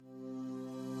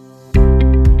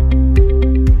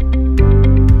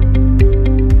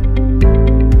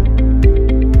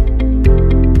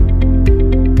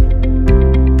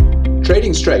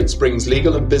Straits brings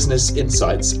legal and business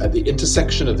insights at the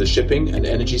intersection of the shipping and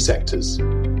energy sectors.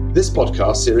 This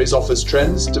podcast series offers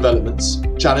trends, developments,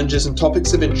 challenges and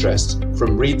topics of interest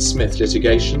from Reed Smith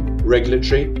litigation,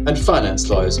 regulatory and finance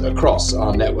lawyers across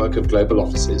our network of global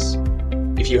offices.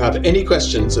 If you have any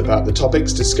questions about the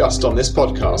topics discussed on this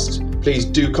podcast, please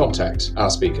do contact our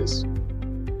speakers.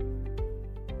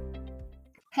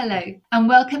 Hello, and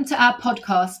welcome to our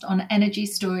podcast on energy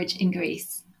storage in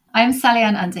Greece. I am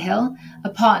Sally-Ann Underhill, a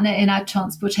partner in our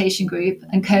transportation group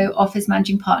and co-office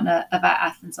managing partner of our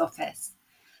Athens office.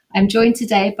 I'm joined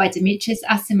today by Dimitris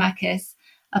Asimakis,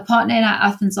 a partner in our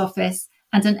Athens office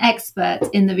and an expert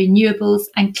in the renewables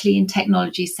and clean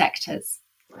technology sectors.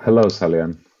 Hello,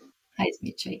 Sally-Ann. Hi,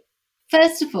 Dimitri.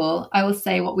 First of all, I will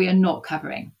say what we are not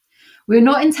covering. We're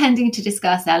not intending to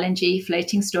discuss LNG,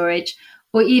 floating storage,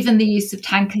 or even the use of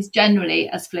tankers generally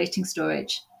as floating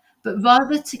storage, but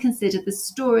rather to consider the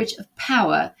storage of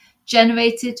power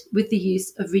generated with the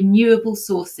use of renewable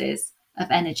sources of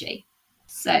energy.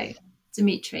 So,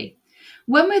 Dimitri,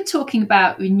 when we're talking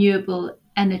about renewable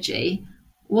energy,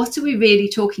 what are we really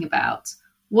talking about?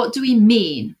 What do we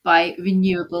mean by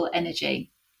renewable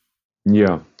energy?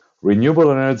 Yeah,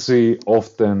 renewable energy,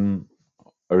 often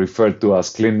referred to as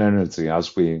clean energy,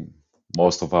 as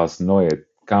most of us know it,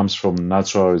 comes from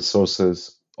natural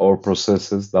resources or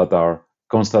processes that are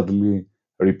constantly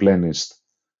replenished,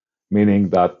 meaning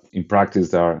that in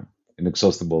practice they are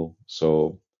inexhaustible.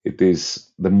 So it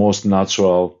is the most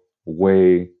natural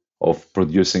way of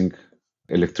producing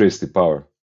electricity power.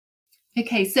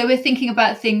 Okay, so we're thinking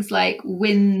about things like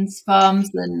wind farms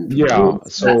and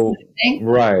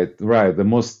right.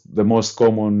 The most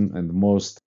common and the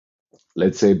most,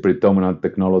 let's say, predominant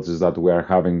technologies that we are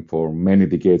having for many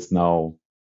decades now,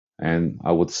 and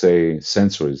I would say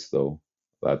centuries, though,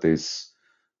 that is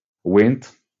wind,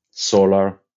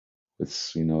 solar.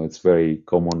 It's very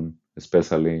common,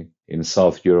 especially in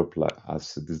South Europe,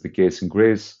 as it is the case in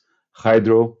Greece.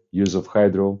 Hydro, use of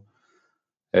hydro,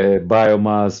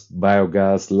 biomass,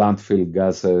 biogas, landfill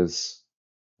gases,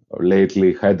 or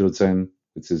lately hydrogen,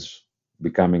 which is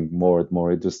becoming more and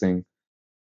more interesting.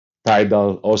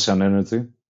 Tidal, ocean energy.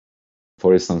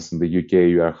 For instance, in the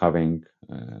UK, you are having,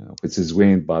 which is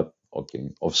wind, but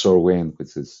offshore wind,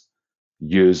 which is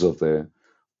use of the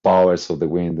powers of the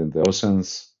wind in the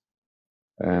oceans,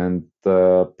 and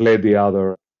plenty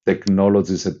other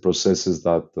technologies and processes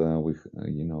that we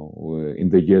in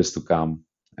the years to come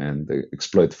and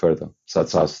exploit further,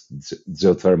 such as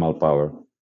geothermal power,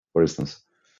 for instance.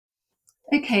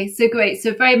 Okay, so great.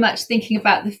 So very much thinking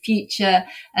about the future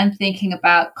and thinking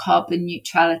about carbon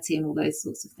neutrality and all those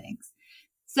sorts of things.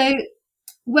 So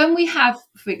when we have,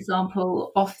 for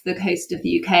example, off the coast of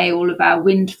the UK, all of our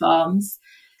wind farms,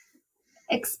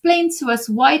 explain to us,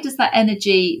 why does that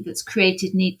energy that's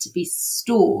created need to be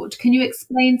stored? Can you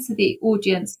explain to the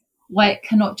audience why it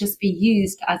cannot just be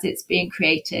used as it's being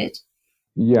created?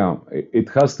 Yeah, it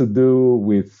has to do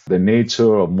with the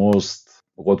nature of most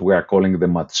what we are calling the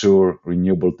mature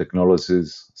renewable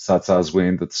technologies, such as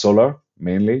wind and solar,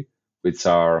 mainly, which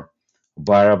are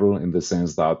variable in the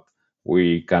sense that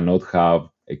we cannot have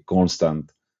a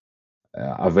constant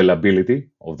availability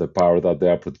of the power that they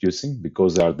are producing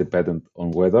because they are dependent on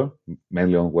weather,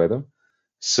 mainly on weather.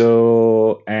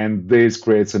 So, and this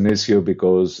creates an issue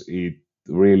because it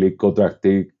really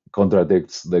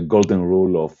contradicts the golden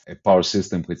rule of a power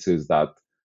system, which is that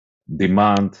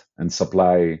demand and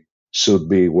supply should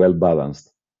be well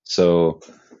balanced. So,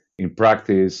 in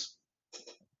practice,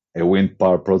 a wind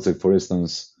power project, for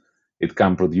instance, it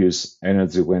can produce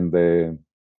energy when the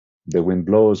wind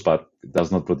blows, but it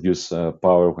does not produce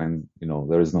power when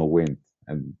there is no wind,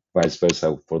 and vice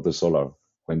versa for the solar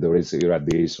when there is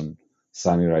irradiation,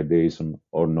 sun irradiation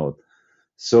or not.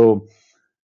 So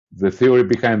the theory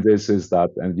behind this is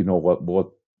that, and what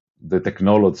the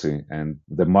technology and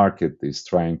the market is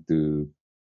trying to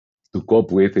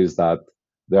cope with is that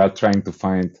they are trying to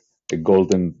find a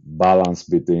golden balance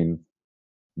between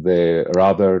the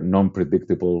rather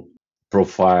non-predictable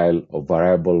profile of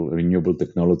variable renewable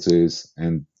technologies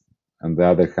and on the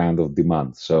other hand of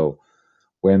demand. So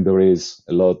when there is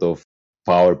a lot of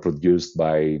power produced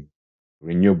by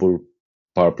renewable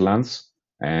power plants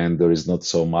and there is not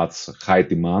so much high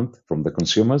demand from the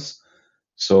consumers,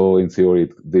 so in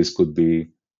theory this could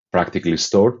be practically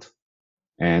stored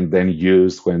and then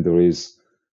used when there is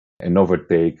an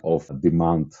overtake of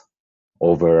demand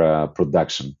over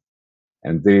production.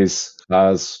 And this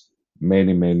has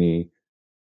many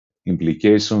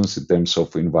implications in terms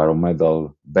of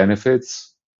environmental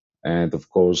benefits and, of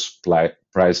course,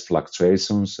 price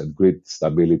fluctuations and grid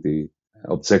stability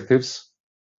objectives.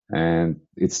 And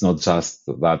it's not just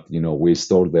that, we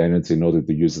store the energy in order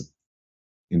to use it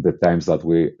in the times that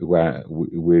we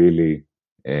really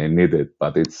need it,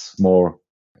 but it's more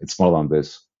than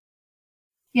this.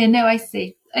 Yeah, no, I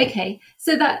see. Okay.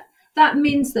 So that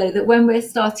means though that when we're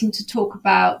starting to talk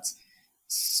about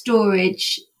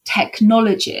storage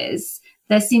technologies,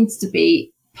 there seems to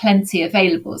be plenty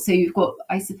available. So you've got,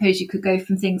 I suppose you could go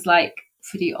from things like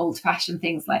pretty old fashioned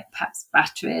things like perhaps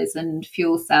batteries and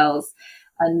fuel cells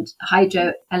and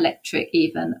hydroelectric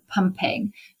even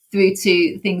pumping, through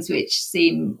to things which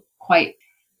seem quite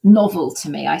novel to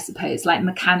me, I suppose, like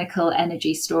mechanical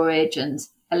energy storage and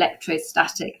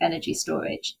electrostatic energy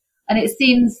storage. And it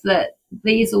seems that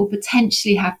these all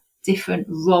potentially have different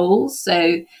roles.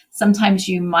 So sometimes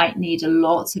you might need a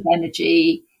lot of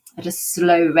energy at a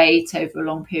slow rate over a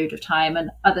long period of time, and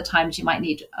other times you might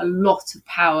need a lot of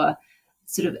power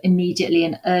sort of immediately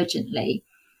and urgently.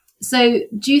 So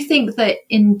do you think that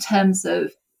in terms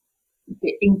of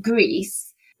in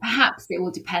Greece, perhaps it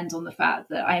will depend on the fact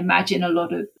that I imagine a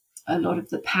lot of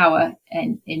the power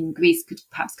in Greece could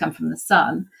perhaps come from the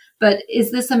sun. But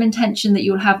is there some intention that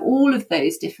you'll have all of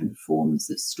those different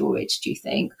forms of storage, do you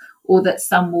think, or that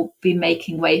some will be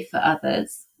making way for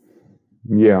others?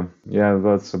 Yeah,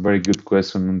 that's a very good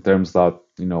question in terms that,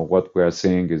 what we are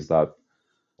seeing is that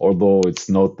although it's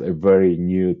not a very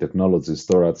new technology,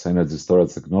 energy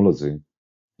storage technology,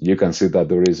 you can see that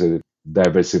there is a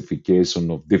diversification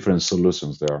of different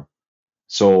solutions there.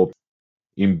 So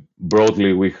in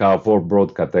broadly, we have four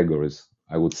broad categories.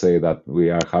 I would say that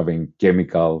we are having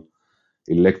chemical,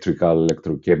 electrical,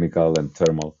 electrochemical, and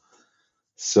thermal.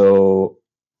 So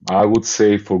I would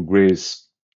say for Greece,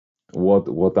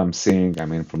 what I'm seeing, I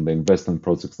mean, from the investment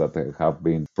projects that have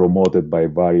been promoted by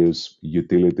various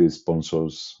utility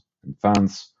sponsors and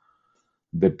funds,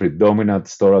 the predominant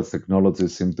storage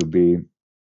technologies seem to be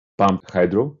pumped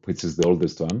hydro, which is the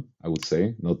oldest one, I would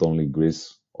say, not only in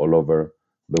Greece, all over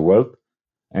the world,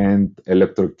 and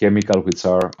electrochemical, which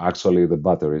are actually the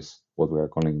batteries, what we are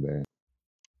calling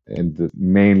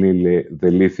mainly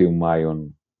the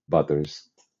lithium-ion batteries.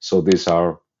 So these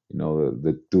are,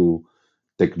 the two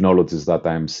technologies that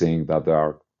I'm seeing that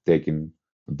are taking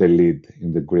the lead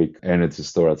in the Greek energy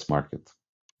storage market.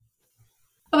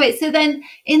 All right, so then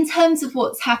in terms of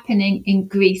what's happening in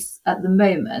Greece at the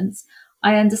moment,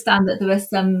 I understand that there are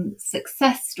some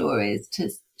success stories to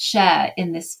share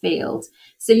in this field.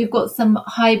 So you've got some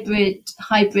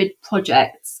hybrid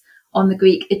projects on the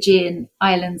Greek Aegean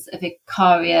islands of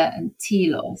Ikaria and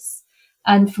Telos.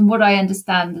 And from what I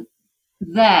understand,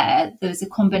 there's a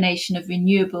combination of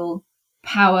renewable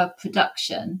power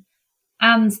production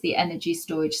and the energy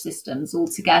storage systems all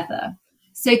together.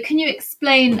 So can you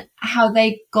explain how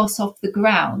they got off the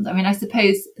ground? I mean, I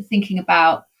suppose thinking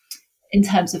about in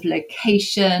terms of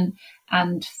location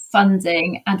and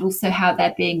funding and also how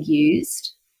they're being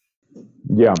used.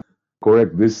 Yeah,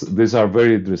 correct. These are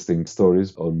very interesting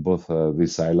stories on both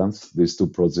these islands, these two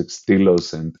projects,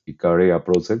 Telos and Ikaria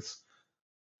projects,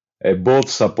 both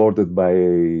supported by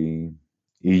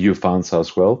EU funds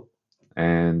as well.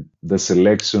 And the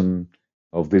selection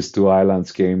of these two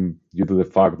islands came due to the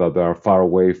fact that they are far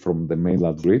away from the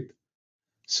mainland grid.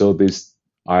 So these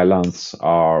islands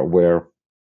are where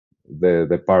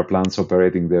the power plants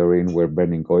operating therein were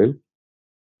burning oil,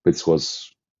 which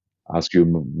was, as you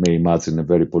may imagine, a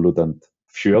very pollutant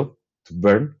fuel to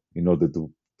burn in order to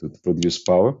produce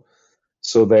power.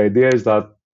 So the idea is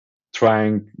that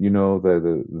trying,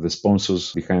 the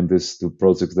sponsors behind these two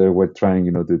projects, they were trying,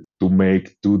 to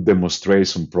make two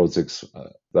demonstration projects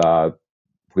that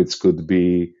which could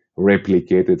be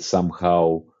replicated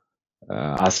somehow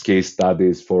as case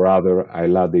studies for other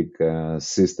islandic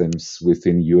systems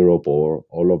within Europe or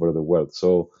all over the world.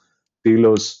 So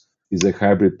Telos is a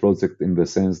hybrid project in the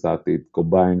sense that it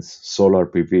combines solar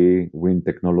PV, wind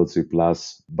technology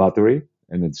plus battery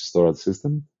energy storage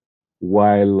system,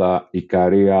 while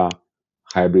Ikaria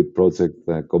hybrid project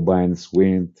combines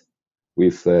wind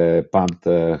with pumped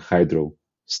hydro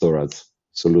storage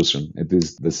solution. It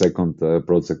is the second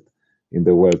project in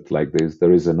the world like this.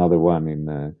 There is another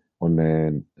one on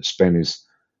a Spanish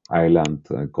island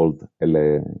called El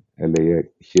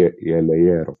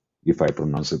Hierro, if I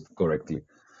pronounce it correctly.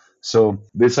 So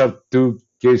these are two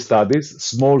case studies,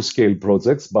 small scale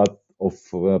projects, but of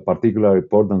particular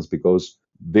importance because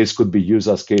this could be used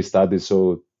as case studies.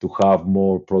 So to have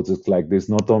more projects like this,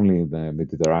 not only in the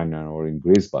Mediterranean or in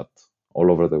Greece, but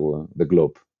all over the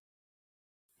globe.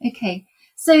 Okay.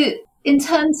 So in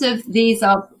terms of these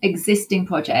are existing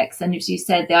projects, and as you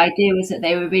said, the idea was that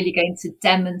they were really going to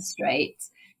demonstrate,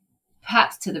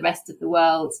 perhaps to the rest of the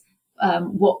world,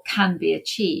 what can be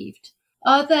achieved.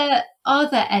 Are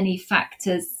there any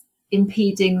factors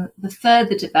impeding the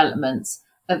further development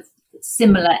of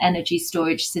similar energy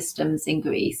storage systems in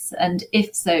Greece? And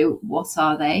if so, what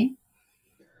are they?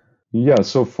 Yeah,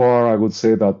 so far I would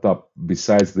say that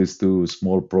besides these two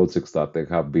small projects that they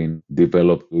have been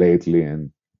developed lately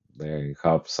and they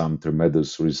have some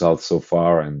tremendous results so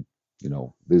far, and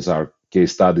these are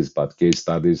case studies, but case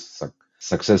studies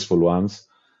successful ones.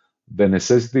 The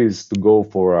necessity is to go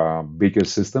for bigger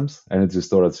systems, energy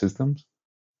storage systems,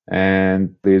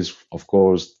 and this, of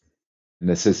course,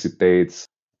 necessitates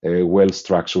a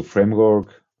well-structured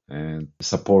framework and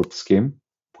support scheme,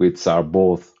 which are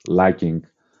both lacking.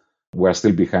 We're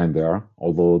still behind there,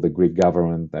 although the Greek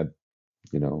government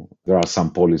there are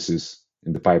some policies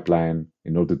in the pipeline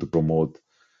in order to promote,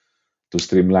 to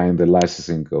streamline the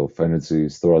licensing of energy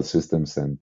storage systems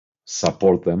and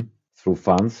support them through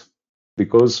funds.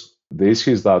 Because the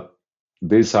issue is that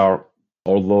these are,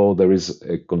 although there is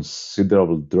a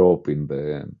considerable drop in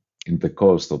the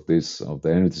cost of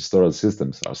the energy storage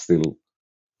systems,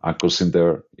 are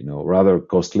considered rather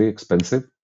costly, expensive.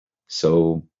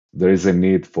 So there is a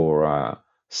need for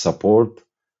support,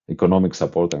 economic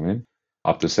support, I mean,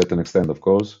 up to a certain extent, of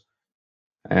course,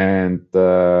 and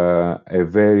a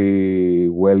very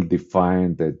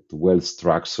well-defined and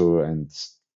well-structured and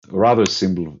rather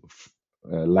simple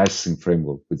licensing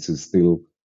framework, which is still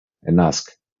an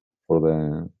ask for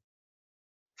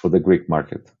the Greek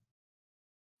market.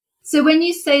 So when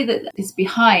you say that it's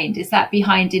behind, is that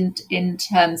behind in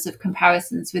terms of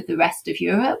comparisons with the rest of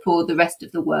Europe or the rest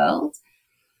of the world?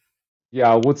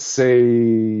 Yeah, I would say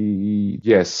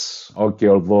yes. Okay,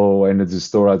 although energy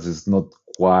storage is not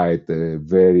quite a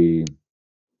very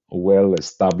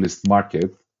well-established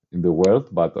market in the world,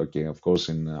 but okay, of course,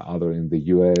 in the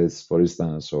US, for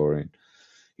instance, or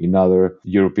in other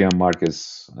European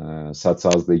markets, such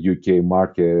as the UK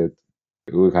market,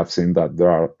 we have seen that there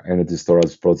are energy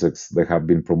storage projects that have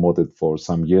been promoted for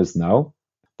some years now.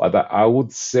 But I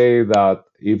would say that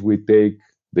if we take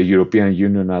the European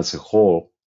Union as a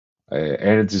whole,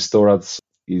 energy storage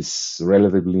is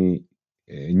relatively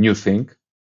a new thing.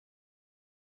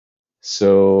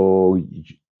 So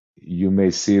you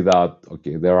may see that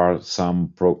okay,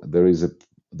 there is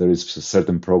a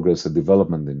certain progress and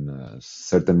development in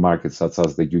certain markets, such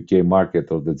as the UK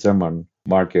market or the German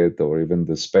market or even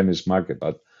the Spanish market.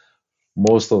 But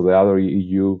most of the other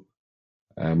EU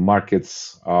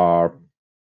markets are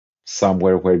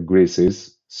somewhere where Greece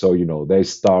is. So they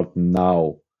start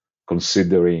now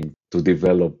considering to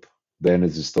develop the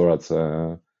energy storage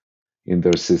in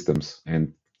their systems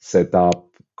and set up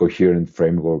coherent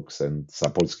frameworks and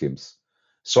support schemes.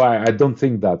 So I don't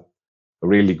think that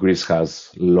really Greece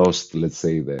has lost, let's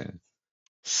say,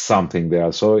 something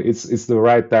there. So it's the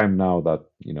right time now that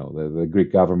the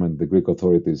Greek government, the Greek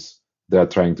authorities, they are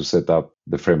trying to set up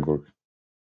the framework.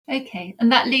 Okay,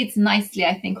 and that leads nicely,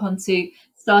 I think, onto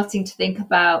starting to think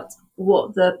about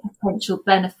what the potential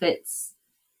benefits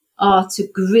are to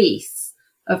Greece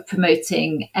of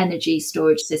promoting energy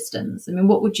storage systems. I mean,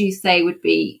 what would you say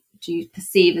do you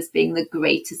perceive as being the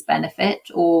greatest benefit,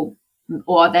 or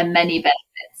are there many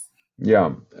benefits?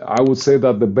 Yeah, I would say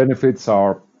that the benefits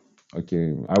are,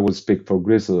 okay, I will speak for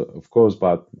Greece, of course,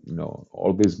 but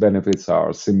all these benefits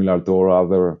are similar to all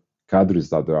other countries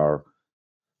that are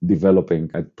developing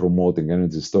and promoting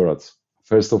energy storage.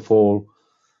 First of all,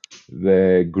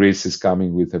 the Greece is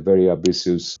coming with a very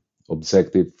ambitious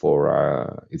objective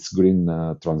for its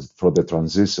for the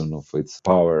transition of its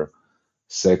power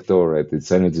sector and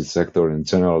its energy sector in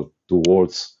general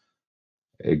towards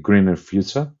a greener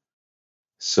future.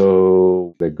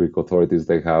 So the Greek authorities,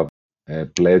 they have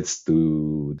pledged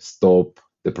to stop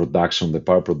the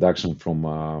power production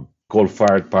from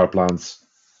coal-fired power plants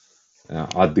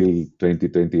until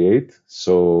 2028.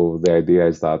 So the idea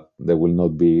is that there will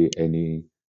not be any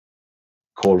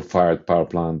coal-fired power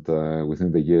plant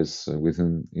within the years,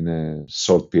 in a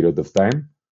short period of time.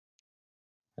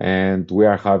 And we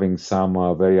are having some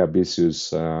very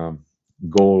ambitious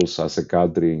goals as a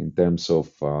country in terms of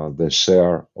the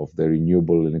share of the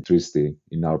renewable electricity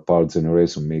in our power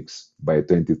generation mix by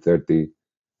 2030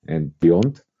 and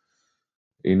beyond.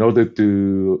 In order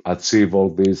to achieve all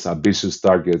these ambitious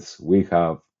targets, we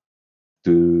have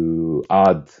to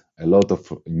add a lot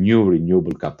of new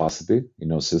renewable capacity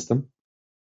in our system.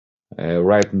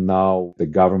 Right now, the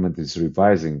government is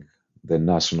revising the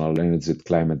National Energy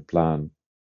Climate Plan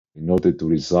in order to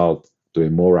result to a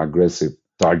more aggressive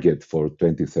target for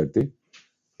 2030.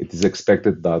 It is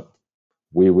expected that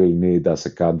we will need as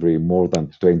a country more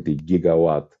than 20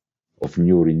 gigawatt of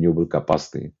new renewable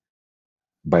capacity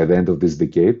by the end of this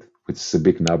decade, which is a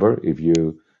big number if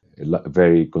you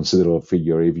very considerable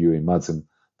figure if you imagine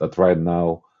that right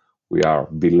now we are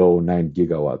below 9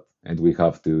 gigawatt and we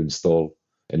have to install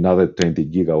another 20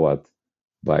 gigawatt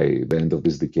by the end of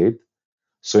this decade.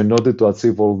 So in order to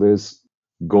achieve all these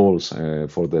goals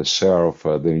for the share of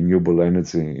the renewable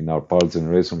energy in our power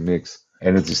generation mix,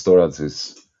 energy storage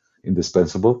is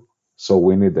indispensable. So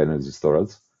we need energy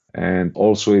storage. And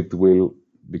also it will,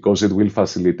 because it will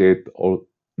facilitate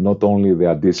not only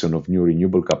the addition of new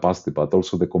renewable capacity, but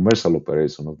also the commercial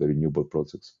operation of the renewable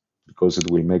projects, because it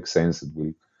will make sense. It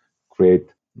will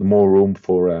create more room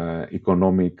for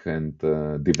economic and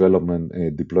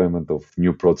deployment of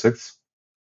new projects.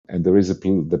 And there is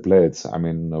the pledge. I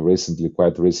mean,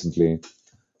 quite recently,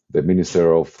 the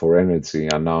Minister for Energy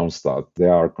announced that they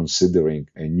are considering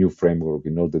a new framework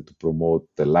in order to promote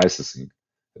the licensing,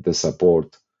 the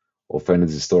support of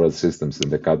energy storage systems in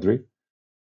the country.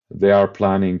 They are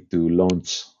planning to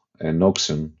launch an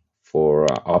auction for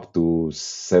up to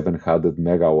 700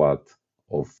 megawatt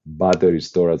of battery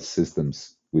storage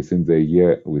systems within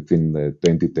the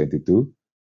 2022.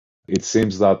 It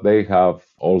seems that they have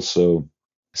also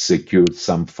secured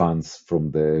some funds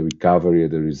from the Recovery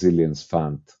and the Resilience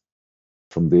Fund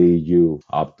from the EU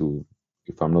up to,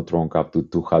 if I'm not wrong, up to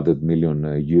 200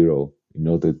 million euro in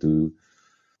order to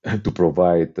to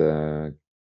provide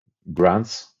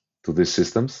grants to these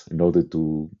systems in order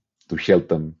to help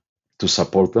them, to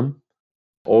support them.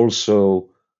 Also,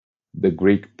 the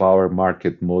Greek power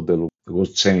market model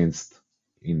was changed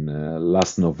in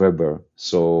last November.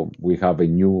 So we have a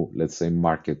new, let's say,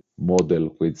 market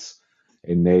model which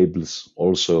enables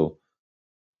also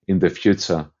in the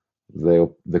future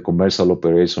the commercial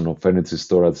operation of energy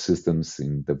storage systems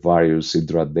in the various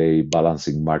intraday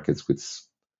balancing markets.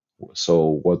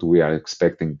 So what we are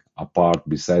expecting apart,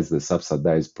 besides the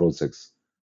subsidized projects,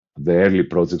 the early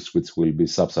projects which will be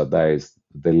subsidized,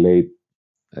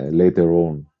 later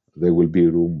on there will be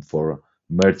room for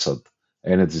merchant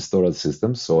energy storage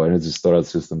systems. So energy storage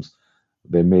systems,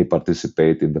 they may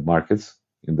participate in the markets,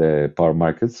 in the power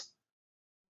markets.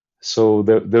 So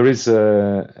there is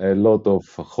a lot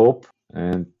of hope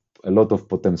and a lot of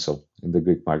potential in the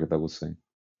Greek market, I would say,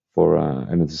 for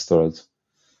energy storage.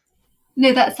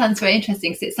 No, that sounds very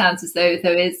interesting, because it sounds as though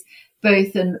there is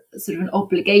both an sort of an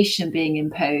obligation being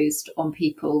imposed on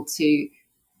people to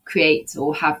create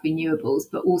or have renewables,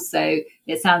 but also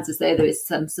it sounds as though there is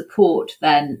some support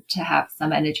then to have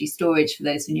some energy storage for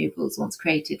those renewables once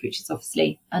created, which is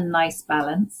obviously a nice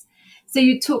balance. So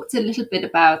you talked a little bit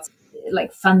about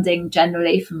like funding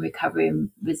generally from Recovery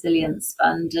and Resilience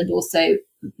Fund and also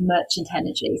merchant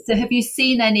energy. So have you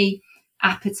seen any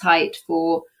appetite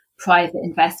for private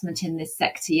investment in this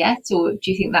sector yet, or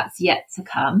do you think that's yet to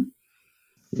come?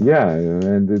 Yeah,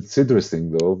 and it's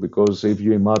interesting though, because if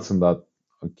you imagine that,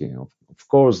 okay, of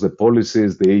course, the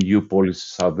policies, the EU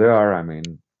policies are there. I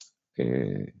mean,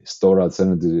 energy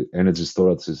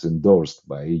storage is endorsed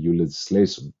by EU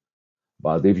legislation.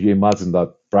 But if you imagine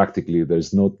that practically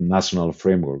there's no national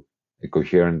framework, a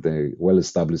coherent,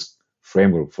 well-established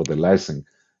framework for the licensing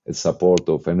and support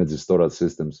of energy storage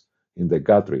systems in the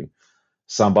country,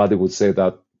 somebody would say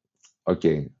that,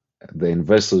 okay, the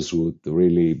investors would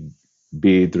really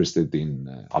be interested in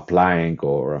applying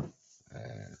or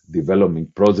developing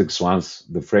projects once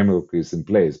the framework is in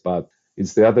place. But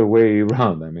it's the other way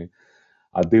around. I mean,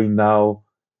 until now,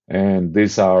 and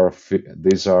these are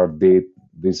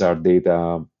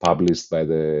data published by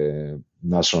the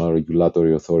National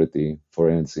Regulatory Authority for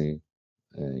Energy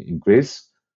in Greece,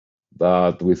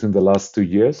 that within the last 2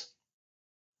 years,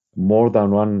 more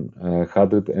than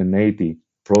 180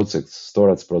 projects,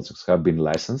 storage projects, have been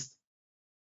licensed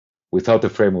without a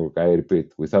framework. I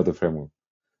repeat, without a framework.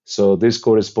 So this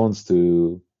corresponds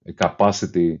to a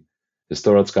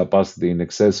storage capacity in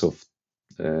excess of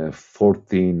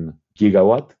 14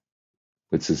 gigawatt,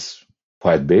 which is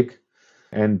quite big.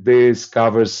 And this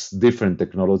covers different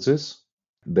technologies.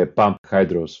 The pumped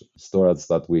hydro storage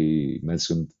that we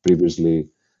mentioned previously,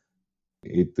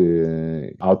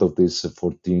 out of this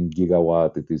 14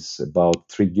 gigawatt, it is about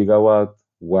 3 gigawatt,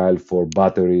 while for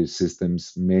battery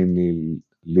systems, mainly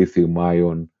lithium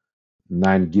ion,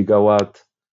 9 gigawatt,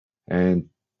 and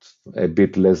a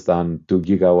bit less than 2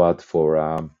 gigawatt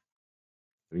for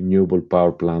renewable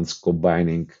power plants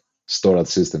combining storage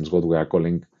systems, what we are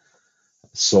calling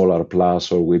solar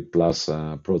plus or wind plus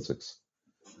projects.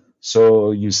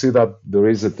 So you see that there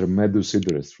is a tremendous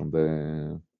interest from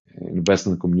the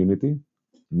investment community,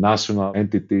 national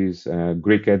entities,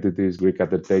 Greek entities, Greek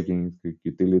undertakings, Greek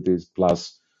utilities,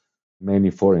 plus many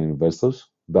foreign investors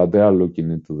that they are looking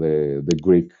into the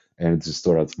Greek energy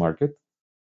storage market.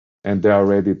 and they are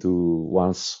ready to,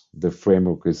 once the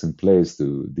framework is in place,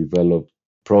 to develop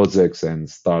projects and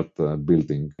start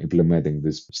implementing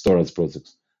these storage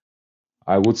projects.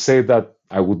 I would say that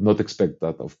I would not expect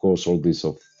that. Of course, all this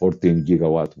of 14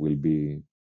 gigawatt will be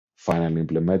finally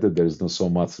implemented. There is not so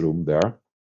much room there.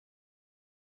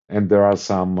 And there are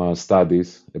some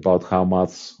studies about how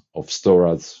much of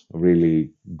storage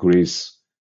really Greece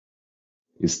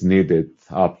is needed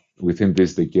up within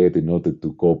this decade in order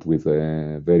to cope with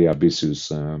very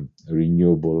ambitious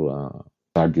renewable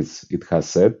targets it has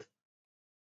set.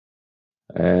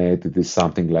 It is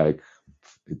something like,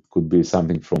 it could be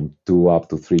something from 2 up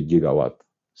to 3 gigawatt.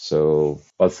 So,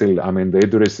 but still, I mean, the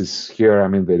interest is here. I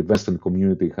mean, the investment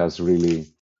community has really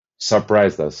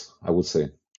surprised us, I would say.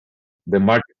 The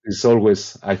market is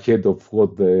always ahead of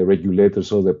what the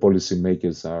regulators or the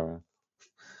policymakers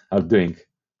are doing,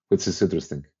 which is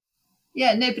interesting.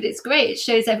 Yeah, no, but it's great. It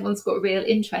shows everyone's got a real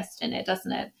interest in it,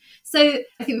 doesn't it? So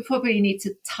I think we probably need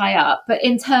to tie up. But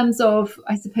in terms of,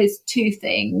 I suppose, two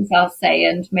things I'll say,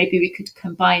 and maybe we could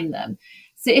combine them.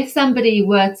 So if somebody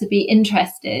were to be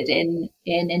interested in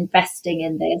investing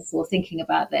in this or thinking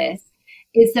about this,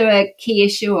 is there a key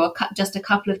issue or just a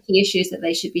couple of key issues that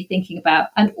they should be thinking about?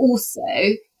 And also,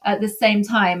 at the same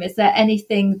time, is there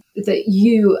anything that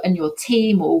you and your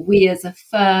team or we as a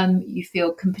firm you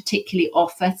feel can particularly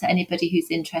offer to anybody who's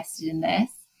interested in this?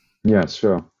 Yeah,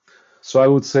 sure. So I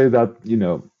would say that,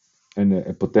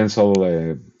 a potential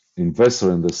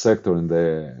investor in the sector, in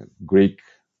the Greek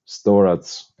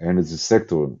storage energy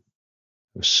sector,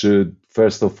 should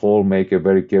first of all make a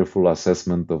very careful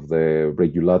assessment of the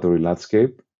regulatory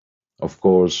landscape. Of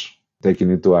course,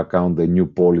 taking into account the new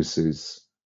policies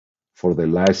for the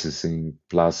licensing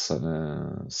plus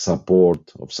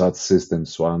support of such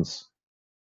systems once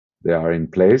they are in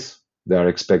place. They are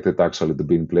expected actually to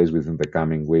be in place within the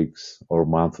coming weeks or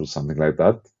month or something like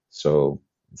that. So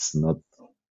it's not,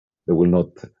 they will not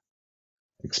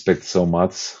expect so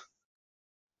much,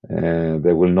 and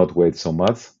they will not wait so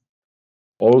much.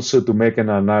 Also, to make an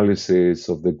analysis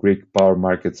of the Greek power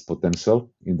market's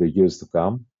potential in the years to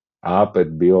come, up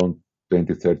and beyond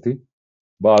 2030,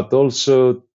 but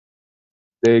also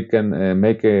they can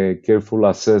make a careful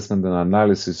assessment and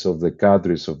analysis of the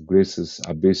countries of Greece's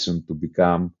ambition to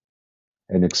become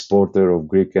an exporter of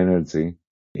Greek energy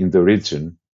in the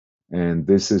region. And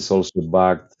this is also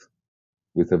backed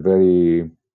with a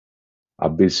very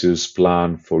ambitious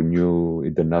plan for new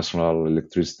international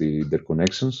electricity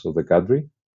interconnections of the country.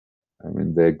 I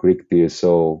mean, the Greek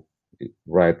TSO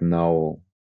right now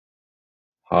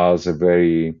has a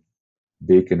very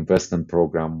big investment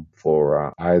program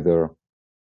for either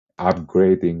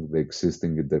upgrading the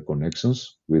existing interconnections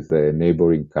with the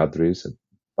neighboring countries,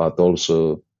 but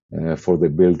also for the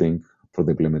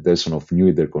implementation of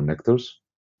new interconnectors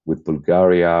with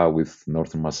Bulgaria, with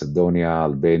Northern Macedonia,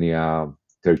 Albania,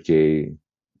 Turkey,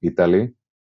 Italy.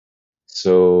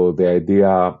 So the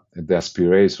idea, the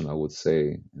aspiration, I would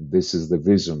say, this is the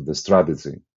vision, the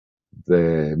strategy,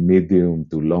 the medium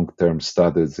to long-term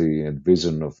strategy and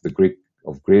vision of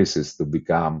Greece is to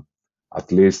become,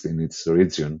 at least in its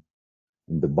region,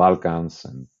 in the Balkans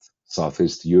and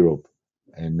Southeast Europe,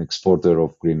 an exporter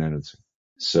of green energy.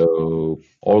 So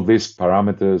all these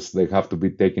parameters, they have to be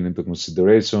taken into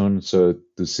consideration. So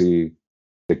to see,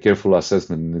 the careful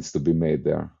assessment needs to be made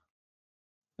there.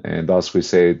 And as we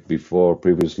said before,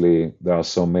 previously, there are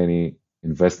so many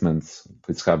investments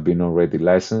which have been already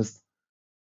licensed,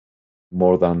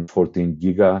 more than 14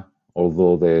 giga,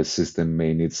 although the system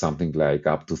may need something like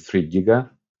up to 3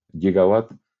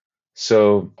 gigawatt.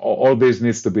 So all this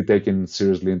needs to be taken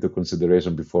seriously into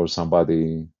consideration before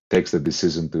somebody takes the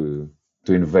decision to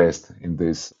invest in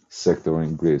this sector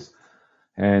in Greece.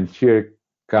 And here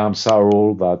comes our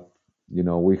role that,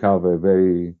 we have a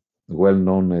very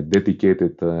well-known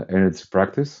dedicated energy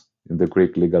practice in the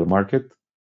Greek legal market.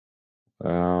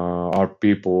 Our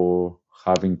people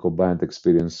having combined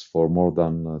experience for more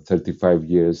than 35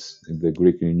 years in the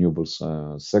Greek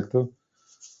renewables sector.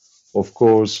 Of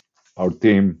course, our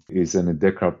team is an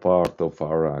integral part of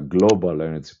our global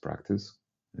energy practice,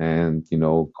 and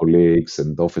colleagues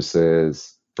and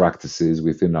offices, practices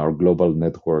within our global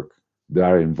network, they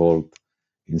are involved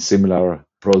in similar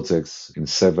projects in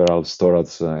several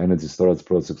energy storage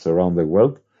projects around the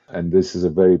world. And this is a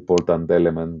very important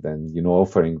element, and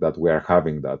offering that we are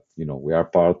having, that we are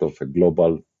part of a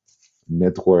global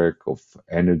network of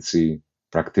energy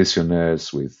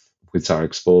practitioners which are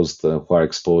exposed, who are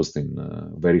exposed in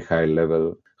very high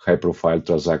level, high profile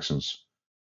transactions.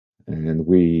 And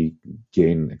we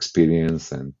gain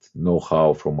experience and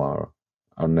know-how from our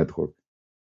network.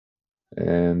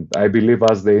 And I believe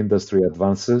as the industry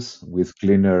advances with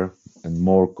cleaner and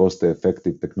more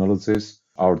cost-effective technologies,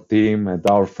 our team and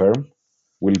our firm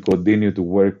will continue to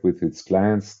work with its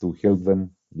clients to help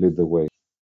them lead the way.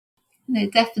 No,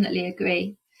 definitely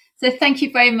agree. So thank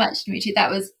you very much, Dimitri.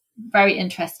 That was very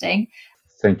interesting.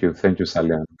 Thank you,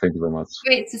 Salian. Thank you very much.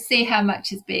 Great to see how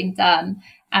much is being done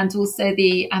and also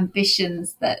the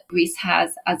ambitions that Reece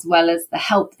has, as well as the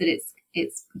help that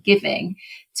it's giving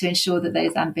to ensure that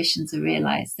those ambitions are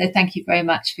realised. So thank you very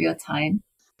much for your time.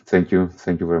 Thank you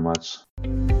very much.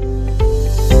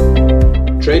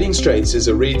 Trading Straits is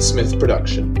a Reed Smith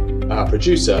production. Our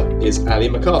producer is Ali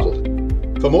McArdle.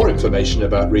 For more information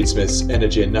about Reed Smith's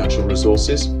energy and natural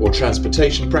resources or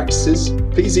transportation practices,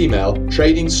 please email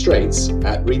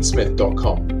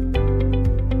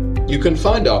tradingstraits@reedsmith.com. You can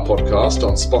find our podcast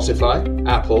on Spotify,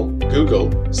 Apple,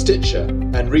 Google, Stitcher,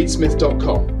 and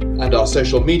reedsmith.com, and our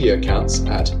social media accounts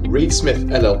at Reed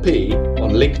Smith LLP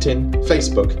on LinkedIn,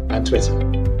 Facebook, and Twitter.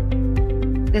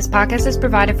 This podcast is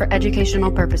provided for educational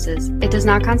purposes. It does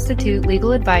not constitute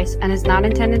legal advice and is not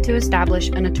intended to establish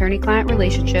an attorney-client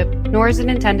relationship, nor is it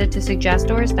intended to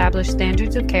suggest or establish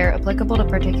standards of care applicable to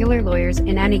particular lawyers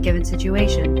in any given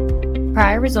situation.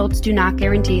 Prior results do not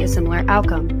guarantee a similar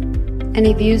outcome.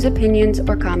 Any views, opinions,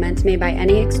 or comments made by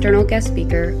any external guest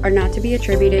speaker are not to be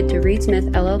attributed to Reed Smith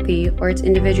LLP or its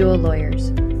individual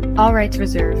lawyers. All rights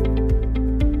reserved.